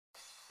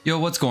Yo,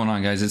 what's going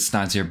on, guys? It's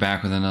Snots here,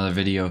 back with another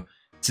video.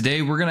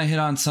 Today we're gonna hit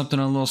on something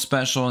a little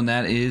special, and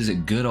that is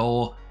good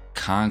old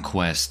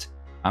Conquest.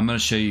 I'm gonna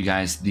show you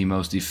guys the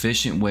most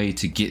efficient way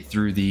to get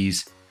through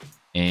these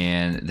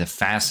and the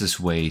fastest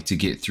way to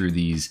get through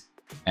these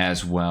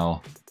as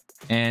well,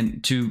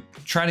 and to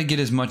try to get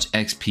as much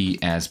XP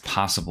as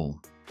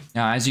possible.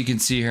 Now, as you can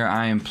see here,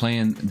 I am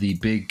playing the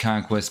big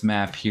Conquest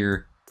map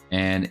here,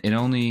 and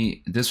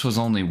this was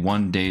only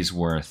 1 day's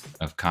worth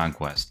of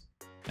Conquest.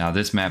 Now,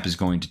 this map is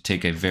going to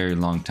take a very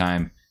long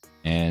time,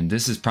 and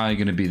this is probably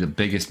going to be the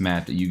biggest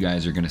map that you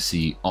guys are going to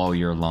see all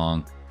year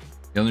long.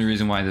 The only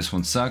reason why this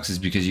one sucks is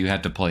because you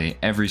have to play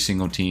every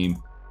single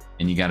team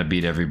and you got to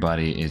beat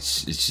everybody.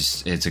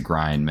 It's a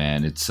grind,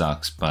 man. It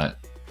sucks, but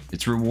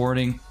it's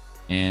rewarding,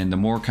 and the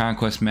more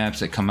Conquest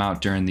maps that come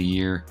out during the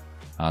year,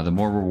 the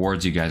more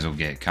rewards you guys will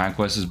get.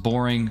 Conquest is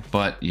boring,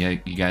 but yeah,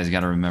 you guys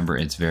got to remember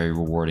it's very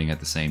rewarding at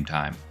the same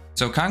time.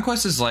 So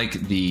Conquest is like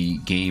the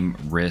game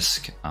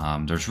Risk.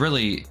 There's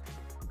really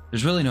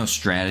no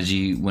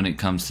strategy when it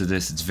comes to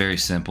this. It's very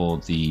simple.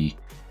 The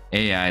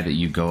AI that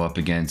you go up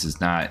against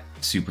is not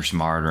super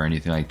smart or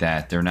anything like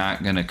that. They're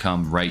not gonna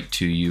come right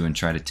to you and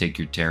try to take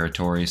your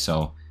territory.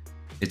 So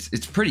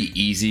it's pretty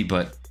easy,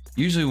 but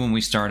usually when we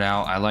start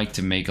out, I like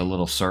to make a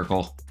little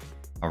circle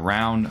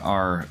around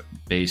our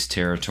base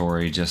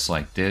territory just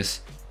like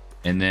this.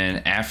 And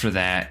then after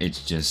that,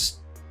 it's just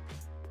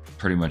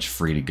pretty much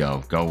free to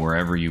go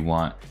wherever you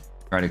want.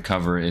 Try to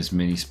cover as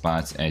many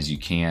spots as you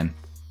can.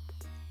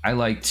 I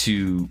like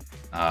to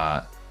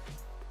try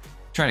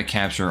to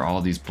capture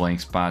all these blank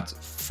spots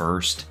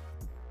first,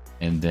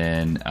 and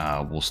then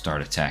we'll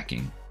start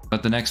attacking.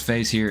 But the next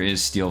phase here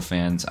is steal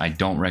fans. I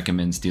don't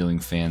recommend stealing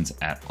fans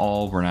at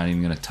all. We're not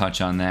even going to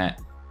touch on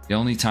that. The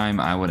only time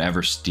I would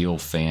ever steal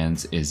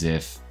fans is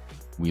if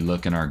we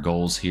look in our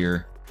goals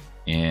here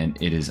and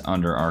it is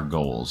under our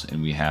goals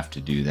and we have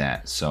to do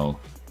that. So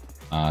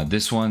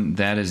this one,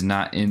 that is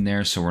not in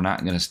there, so we're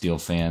not going to steal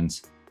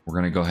fans. We're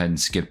going to go ahead and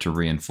skip to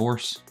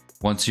reinforce.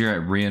 Once you're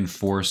at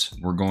reinforce,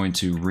 we're going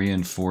to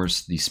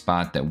reinforce the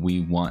spot that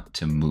we want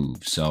to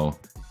move. So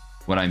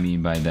what I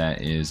mean by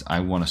that is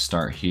I want to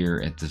start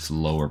here at this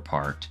lower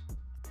part,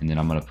 and then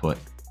I'm going to put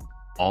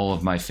all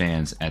of my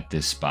fans at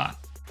this spot.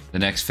 The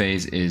next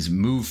phase is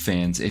move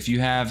fans. If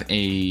you have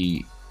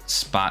a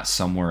spot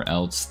somewhere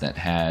else that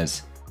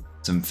has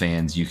some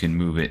fans, you can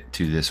move it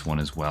to this one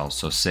as well.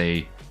 So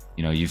say,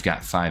 you know, you've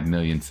got 5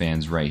 million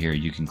fans right here.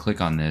 You can click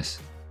on this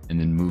and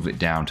then move it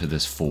down to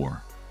this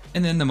 4.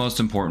 And then the most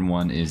important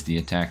one is the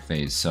attack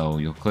phase. So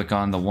you'll click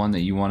on the one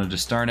that you wanted to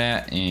start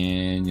at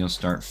and you'll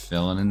start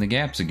filling in the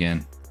gaps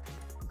again.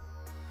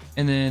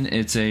 And then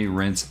it's a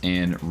rinse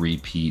and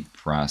repeat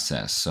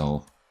process.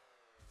 So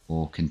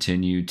we'll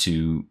continue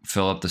to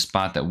fill up the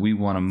spot that we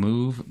want to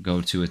move,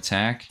 go to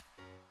attack,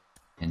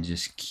 and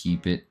just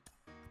keep it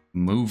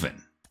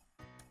moving.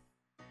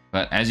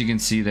 But as you can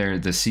see there,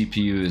 the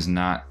CPU is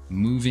not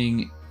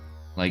moving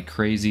like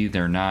crazy.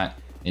 They're not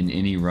in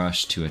any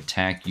rush to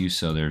attack you,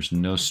 so there's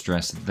no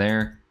stress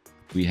there.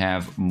 We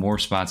have more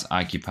spots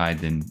occupied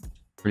than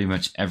pretty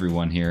much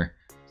everyone here.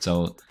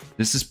 So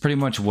this is pretty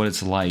much what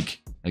it's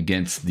like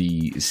against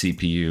the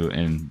CPU,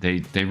 and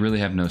they really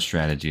have no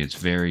strategy. It's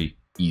very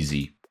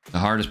easy. The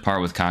hardest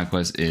part with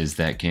Conquest is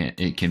that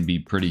it can be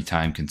pretty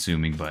time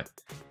consuming, but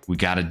we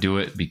got to do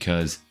it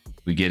because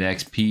we get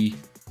XP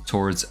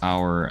towards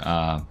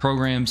our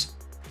programs,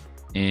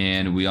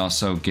 and we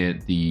also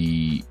get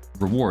the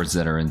rewards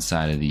that are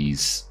inside of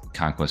these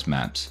Conquest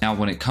maps. Now,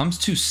 when it comes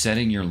to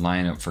setting your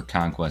lineup for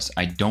Conquest,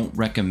 I don't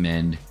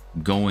recommend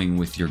going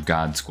with your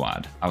God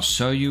Squad. I'll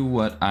show you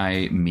what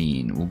I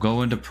mean. We'll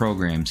go into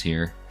programs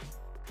here,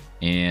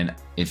 and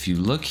if you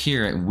look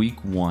here at week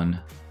 1,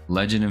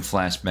 Legend and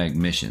Flashback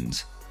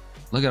missions,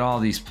 look at all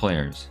these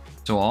players.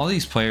 So all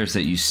these players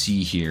that you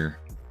see here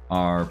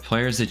are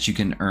players that you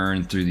can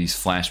earn through these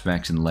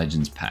flashbacks and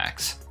legends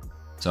packs.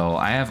 So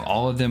I have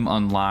all of them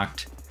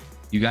unlocked.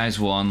 You guys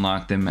will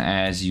unlock them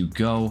as you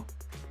go,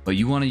 but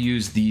you want to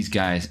use these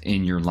guys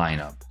in your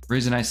lineup. The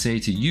reason I say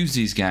to use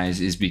these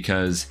guys is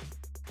because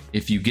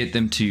if you get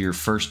them to your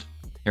first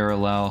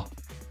parallel,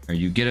 or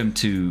you get them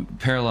to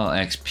parallel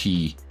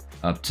XP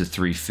up to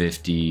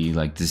 350,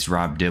 like this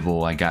Rob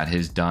Dibble, I got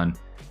his done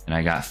and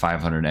I got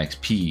 500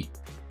 XP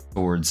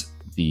towards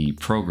the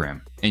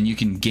program. And you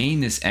can gain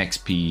this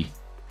XP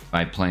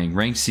by playing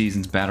ranked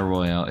seasons, battle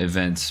royale,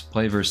 events,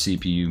 play versus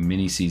CPU,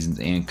 mini seasons,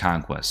 and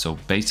conquest. So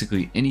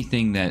basically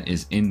anything that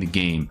is in the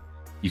game,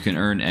 you can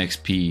earn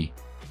XP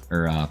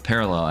or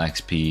parallel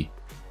XP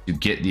to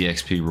get the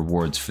XP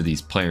rewards for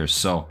these players.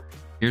 So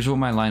here's what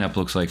my lineup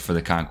looks like for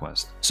the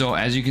Conquest. So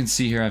as you can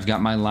see here, I've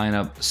got my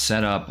lineup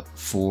set up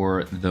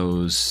for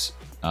those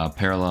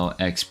parallel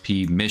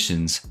XP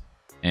missions.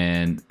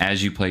 And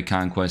as you play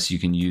Conquest, you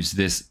can use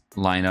this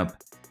lineup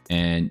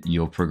and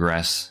you'll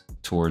progress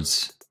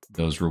towards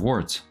those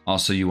rewards.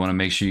 Also, you want to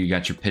make sure you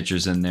got your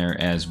pictures in there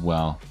as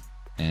well.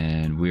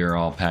 And we are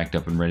all packed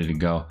up and ready to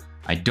go.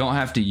 I don't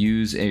have to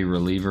use a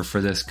reliever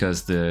for this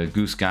because the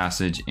Goose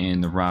Gossage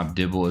and the Rob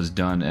Dibble is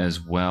done as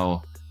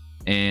well.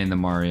 and the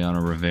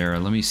Mariano Rivera.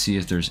 Let me see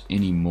if there's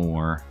any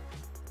more.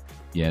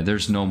 Yeah,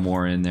 there's no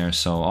more in there.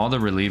 So all the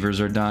relievers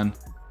are done.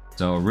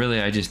 So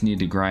really, I just need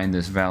to grind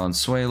this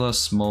Valenzuela,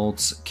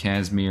 Smoltz,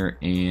 Casimir,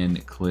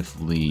 and Cliff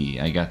Lee.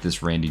 I got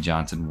this Randy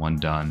Johnson one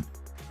done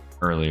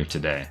earlier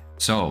today.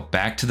 So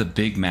back to the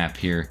big map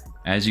here.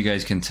 As you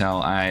guys can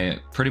tell, I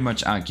pretty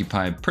much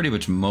occupy pretty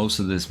much most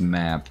of this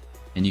map.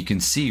 And you can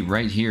see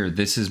right here,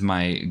 this is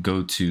my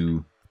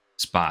go-to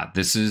spot.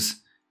 This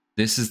is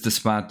the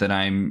spot that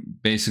I'm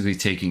basically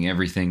taking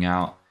everything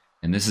out.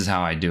 And this is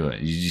how I do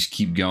it. You just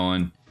keep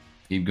going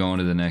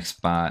to the next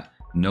spot.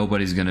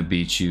 Nobody's gonna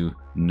beat you.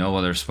 No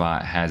other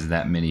spot has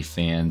that many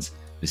fans.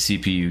 The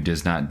CPU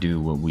does not do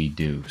what we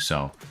do.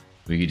 So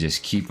we could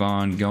just keep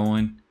on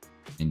going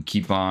and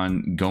keep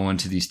on going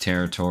to these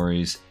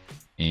territories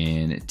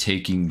and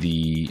taking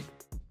the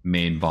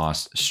main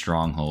boss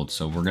stronghold.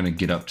 So we're gonna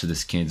get up to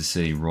this Kansas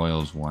City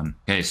Royals one.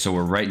 Okay, so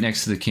we're right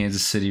next to the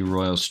Kansas City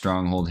Royals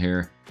stronghold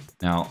here.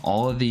 Now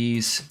all of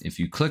these, if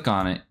you click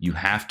on it, you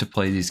have to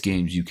play these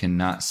games. You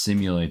cannot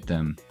simulate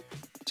them.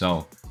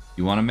 So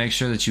you want to make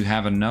sure that you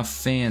have enough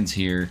fans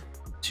here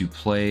to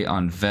play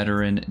on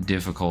veteran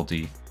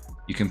difficulty.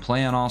 You can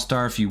play on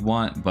all-star if you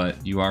want,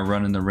 but you are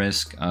running the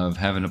risk of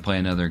having to play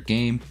another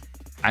game.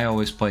 I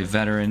always play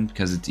veteran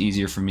because it's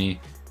easier for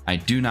me. I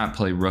do not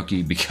play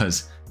rookie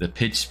because the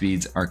pitch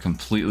speeds are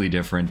completely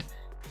different.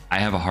 I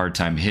have a hard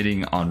time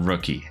hitting on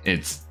rookie.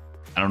 I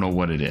don't know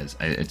what it is.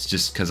 It's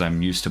just because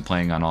I'm used to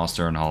playing on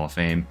all-star and Hall of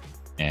Fame,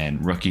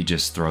 and rookie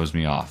just throws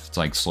me off. It's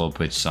like slow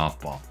pitch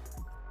softball.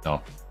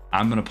 So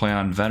I'm going to play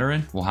on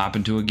veteran. We'll hop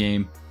into a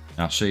game and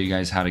I'll show you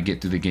guys how to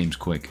get through the games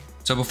quick.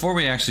 So before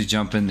we actually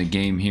jump in the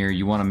game here,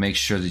 you want to make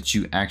sure that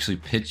you actually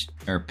pick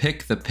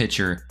the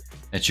pitcher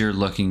that you're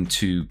looking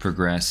to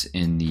progress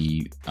in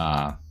the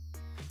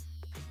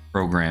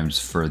programs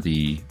for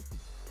the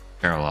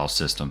parallel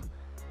system.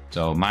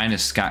 So mine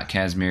is Scott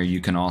Casimir.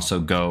 You can also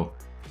go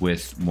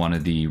with one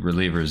of the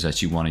relievers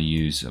that you want to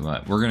use,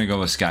 but we're going to go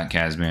with Scott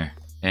Casimir.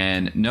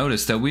 And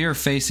notice that we are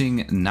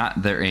facing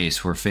not their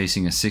ace, we're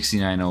facing a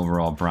 69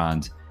 overall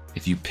bronze.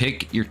 If you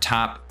pick your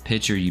top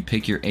pitcher, you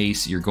pick your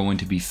ace, you're going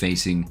to be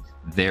facing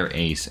their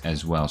ace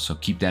as well. So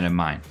keep that in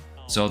mind.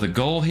 So the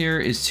goal here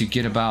is to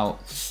get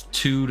about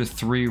 2 to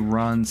 3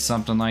 runs,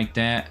 something like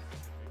that.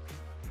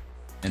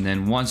 And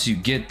then once you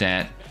get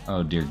that,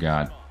 oh dear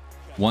God,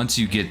 once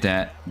you get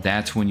that,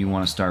 that's when you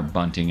want to start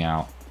bunting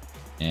out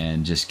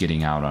and just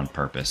getting out on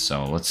purpose.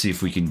 So let's see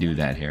if we can do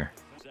that here.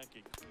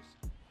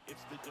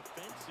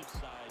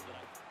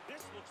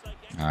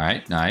 All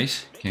right,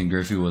 nice. Ken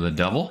Griffey with a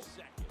double.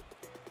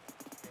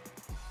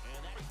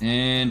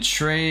 And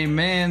Trey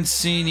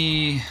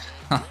Mancini.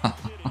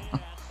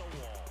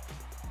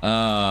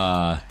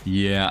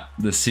 Yeah,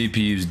 the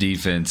CPU's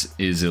defense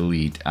is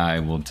elite. I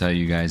will tell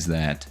you guys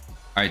that.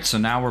 All right, so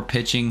now we're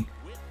pitching.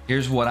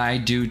 Here's what I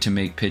do to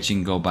make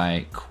pitching go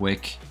by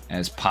quick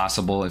as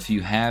possible. If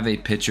you have a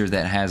pitcher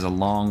that has a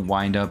long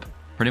windup,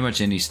 pretty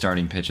much any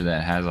starting pitcher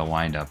that has a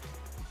windup,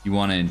 you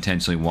want to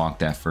intentionally walk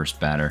that first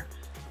batter.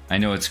 I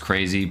know it's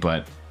crazy,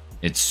 but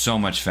it's so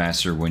much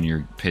faster when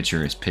your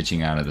pitcher is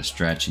pitching out of the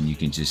stretch and you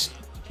can just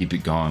keep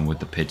it going with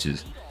the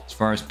pitches. As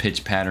far as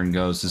pitch pattern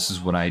goes, this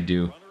is what I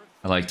do.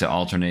 I like to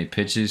alternate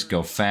pitches,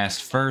 go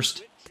fast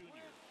first,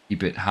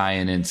 keep it high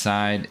and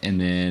inside,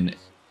 and then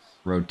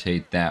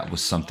rotate that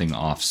with something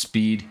off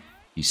speed.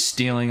 He's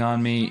stealing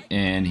on me,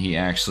 and he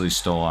actually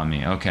stole on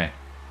me. Okay,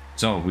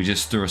 so we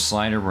just threw a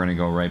slider. We're going to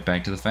go right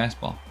back to the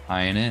fastball,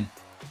 high and in,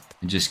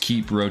 and just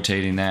keep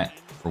rotating that.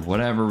 For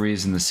whatever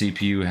reason, the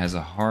CPU has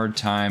a hard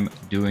time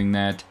doing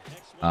that.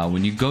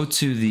 When you go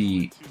to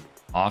the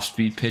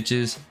off-speed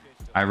pitches,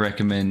 I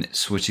recommend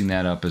switching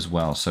that up as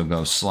well. So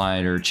go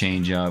slider,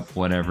 change up,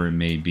 whatever it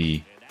may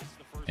be,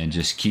 and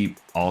just keep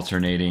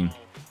alternating.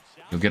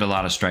 You'll get a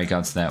lot of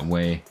strikeouts that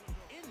way,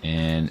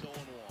 and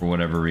for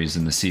whatever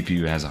reason, the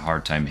CPU has a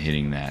hard time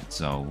hitting that.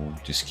 So we'll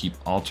just keep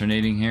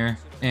alternating here,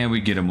 and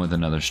we get him with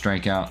another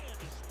strikeout.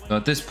 So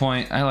at this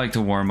point, I like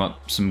to warm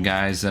up some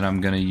guys that I'm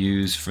going to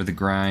use for the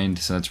grind.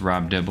 So that's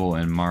Rob Dibble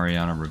and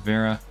Mariano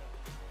Rivera.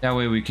 That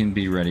way we can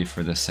be ready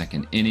for the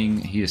second inning.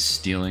 He is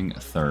stealing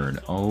third.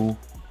 Oh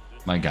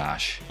my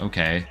gosh.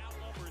 Okay.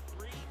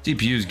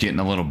 CPU's getting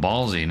a little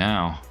ballsy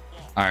now.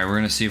 All right, we're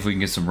going to see if we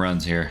can get some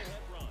runs here.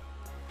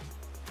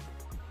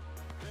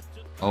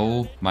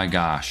 Oh my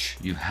gosh.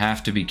 You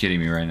have to be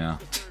kidding me right now.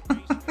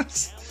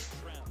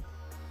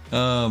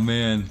 Oh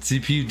man,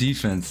 CPU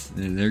defense,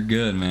 they're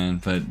good,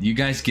 man. But you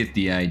guys get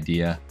the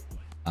idea.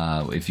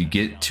 If you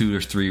get 2 or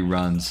 3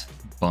 runs,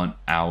 bunt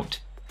out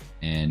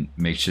and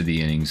make sure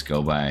the innings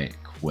go by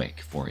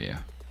quick for you.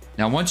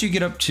 Now, once you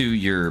get up to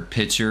your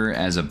pitcher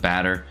as a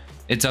batter,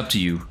 it's up to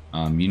you.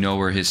 You know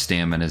where his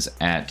stamina is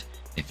at.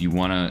 If you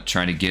want to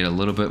try to get a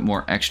little bit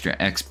more extra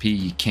XP,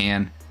 you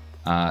can.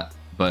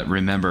 But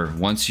remember,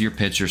 once your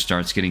pitcher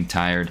starts getting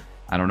tired,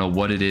 I don't know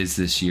what it is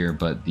this year,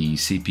 but the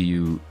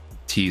CPU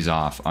tees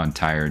off on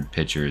tired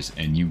pitchers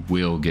and you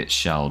will get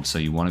shelled, so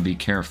you want to be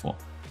careful.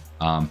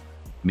 I'm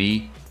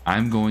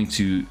going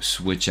to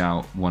switch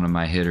out one of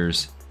my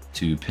hitters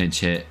to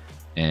pinch hit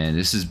And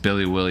this is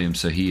Billy Williams,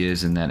 so he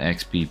is in that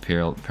XP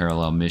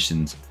parallel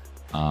missions.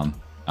 I'm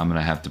going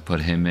to have to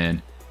put him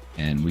in.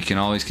 And we can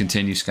always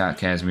continue Scott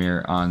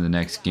Kazmir on the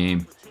next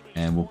game.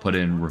 And we'll put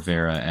in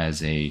Rivera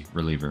as a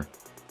reliever.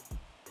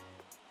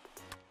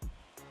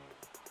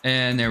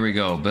 And there we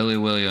go. Billy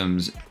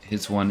Williams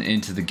hits one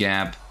into the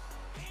gap.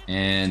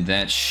 And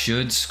that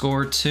should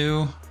score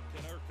 2.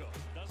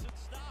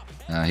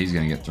 He's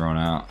going to get thrown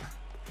out.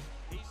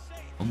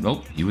 Oh,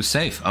 nope, he was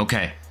safe.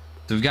 Okay,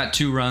 so we've got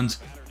 2 runs.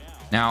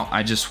 Now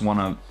I just want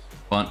to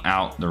bunt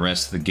out the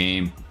rest of the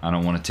game. I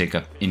don't want to take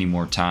up any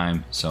more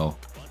time, so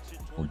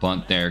we'll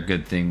bunt there.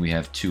 Good thing we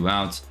have 2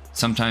 outs.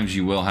 Sometimes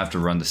you will have to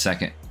run the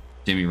second.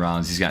 Jimmy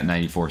Rollins, he's got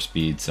 94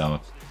 speed,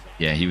 so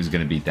yeah, he was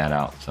going to beat that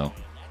out. So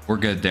we're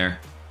good there.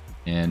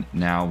 And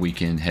now we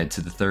can head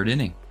to the 3rd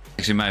inning.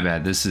 Actually, my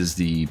bad. This is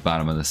the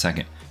bottom of the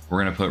 2nd.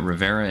 We're going to put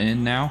Rivera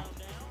in now.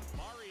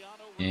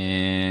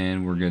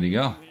 And we're good to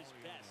go. All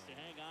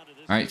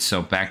right,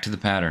 so back to the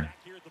pattern.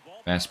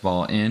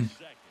 Fastball in.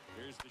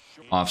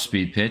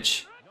 Off-speed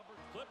pitch.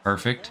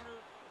 Perfect.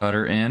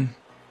 Cutter in.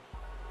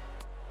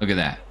 Look at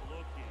that.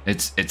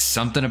 It's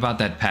something about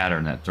that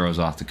pattern that throws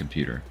off the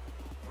computer.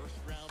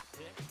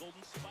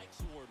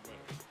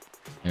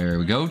 There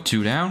we go.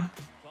 2 down.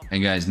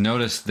 And guys,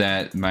 notice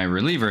that my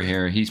reliever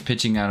here, he's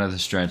pitching out of the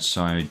stretch,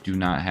 so I do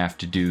not have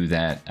to do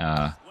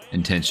that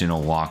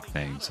intentional walk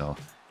thing. So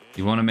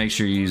you want to make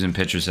sure you're using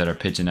pitchers that are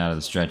pitching out of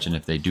the stretch, and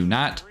if they do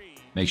not,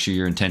 make sure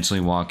you're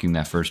intentionally walking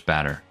that first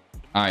batter.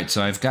 All right,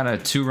 so I've got a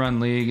 2-run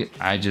lead.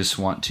 I just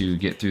want to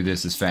get through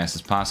this as fast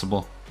as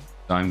possible,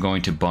 so I'm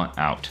going to bunt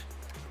out.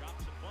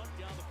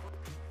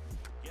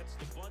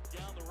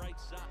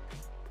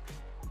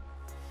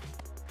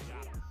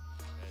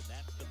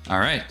 All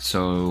right,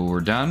 so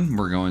we're done.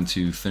 We're going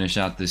to finish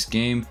out this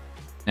game.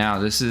 Now,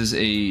 this is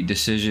a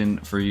decision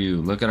for you.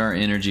 Look at our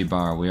energy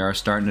bar. We are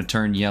starting to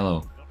turn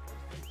yellow.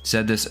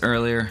 Said this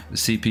earlier, the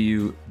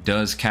CPU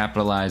does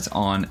capitalize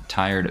on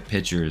tired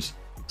pitchers,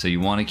 so you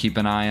want to keep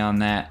an eye on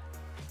that.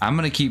 I'm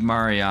going to keep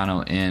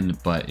Mariano in,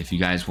 but if you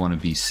guys want to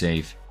be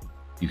safe,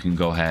 you can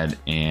go ahead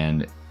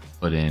and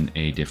put in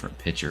a different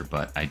pitcher.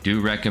 But I do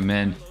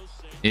recommend,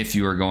 if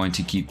you are going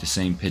to keep the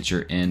same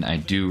pitcher in, I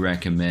do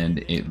recommend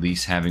at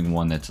least having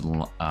one that's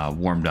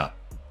warmed up.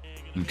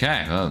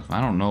 Okay, well, I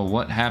don't know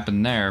what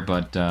happened there,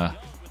 but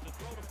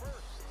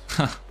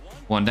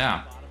 1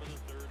 down.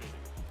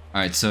 All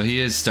right, so he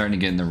is starting to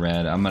get in the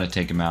red. I'm going to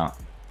take him out.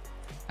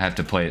 I have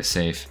to play it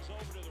safe.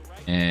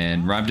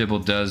 And Rob Dibble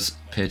does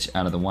pitch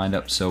out of the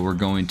windup, so we're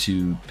going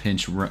to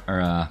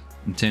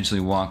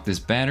intentionally walk this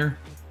batter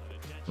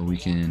so we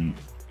can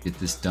get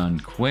this done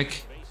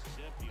quick.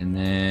 And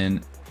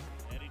then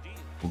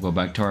we'll go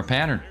back to our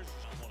pattern.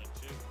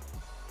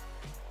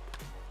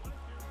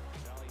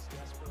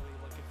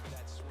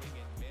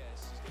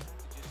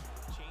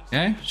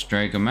 Okay,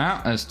 strike him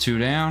out. That's 2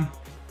 down.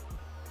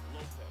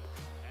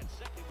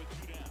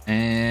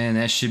 And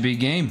that should be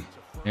game.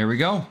 There we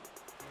go.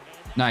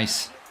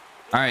 Nice.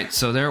 All right,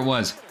 so there it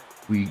was.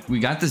 We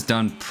got this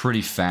done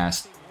pretty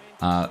fast.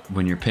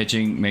 When you're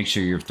pitching, make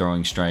sure you're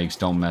throwing strikes.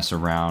 Don't mess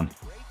around.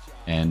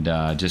 And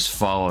just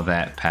follow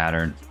that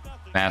pattern.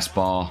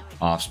 Fastball,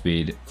 off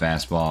speed,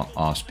 fastball,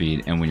 off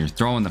speed. And when you're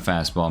throwing the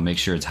fastball, make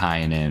sure it's high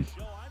and in.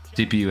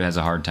 CPU has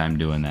a hard time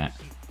doing that.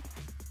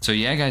 So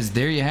yeah, guys,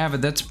 there you have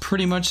it. That's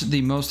pretty much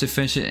the most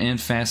efficient and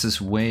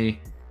fastest way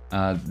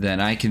that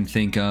I can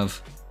think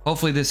of.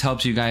 Hopefully this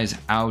helps you guys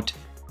out,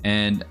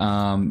 and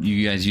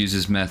you guys use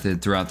this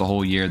method throughout the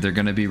whole year. They're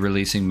going to be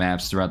releasing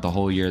maps throughout the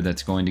whole year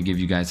that's going to give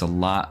you guys a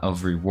lot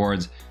of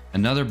rewards.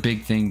 Another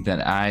big thing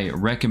that I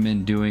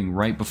recommend doing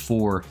right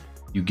before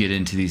you get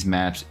into these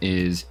maps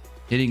is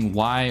hitting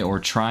Y or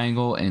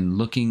triangle and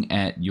looking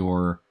at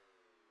your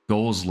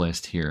goals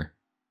list here.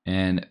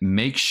 And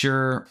make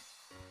sure,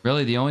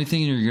 really the only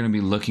thing you're going to be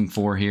looking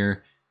for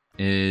here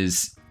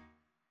is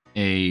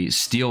a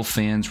steel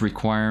fans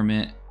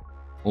requirement,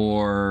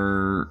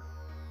 or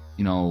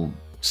you know,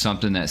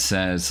 something that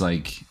says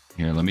like,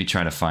 here, let me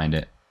try to find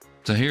it.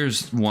 So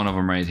here's one of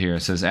them right here.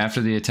 It says,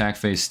 after the attack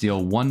phase,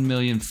 steal 1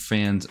 million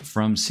fans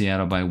from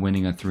Seattle by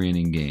winning a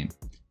 3-inning game.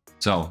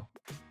 So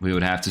we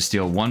would have to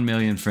steal 1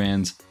 million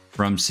fans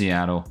from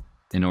Seattle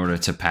in order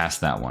to pass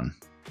that one.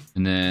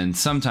 And then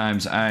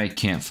sometimes I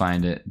can't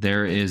find it.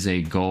 There is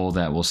a goal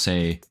that will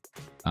say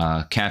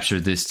capture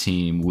this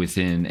team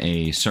within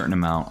a certain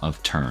amount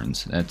of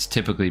turns. That's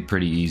typically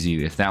pretty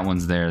easy. If that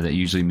one's there, that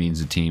usually means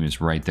the team is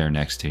right there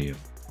next to you.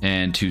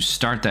 And to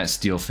start that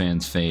Steel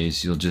Fans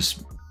phase, you'll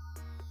just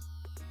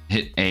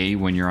hit A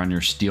when you're on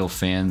your Steel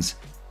Fans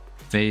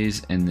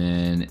phase, and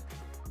then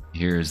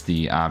here's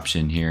the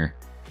option here.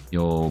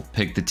 You'll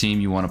pick the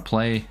team you want to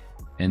play,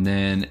 and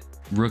then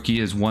rookie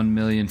is 1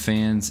 million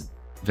fans,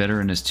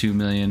 veteran is 2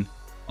 million,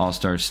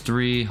 all-stars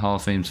 3, Hall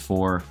of Fame's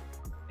 4,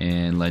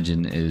 and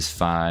legend is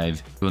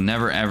 5. You'll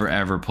never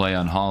ever play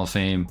on Hall of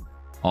Fame,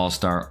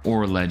 all-star,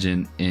 or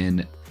legend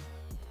in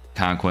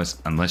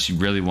Conquest unless you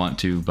really want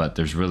to, but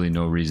there's really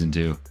no reason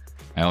to.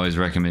 I always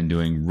recommend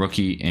doing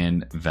rookie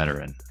and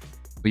veteran.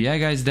 But yeah,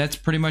 guys, that's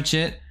pretty much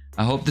it.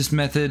 I hope this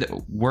method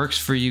works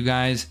for you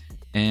guys,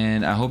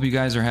 and I hope you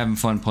guys are having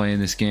fun playing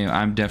this game.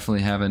 I'm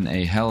definitely having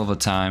a hell of a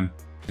time.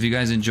 If you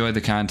guys enjoyed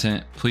the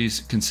content,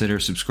 please consider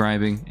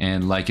subscribing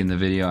and liking the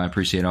video. I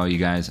appreciate all you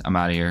guys. I'm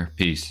out of here.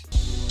 Peace.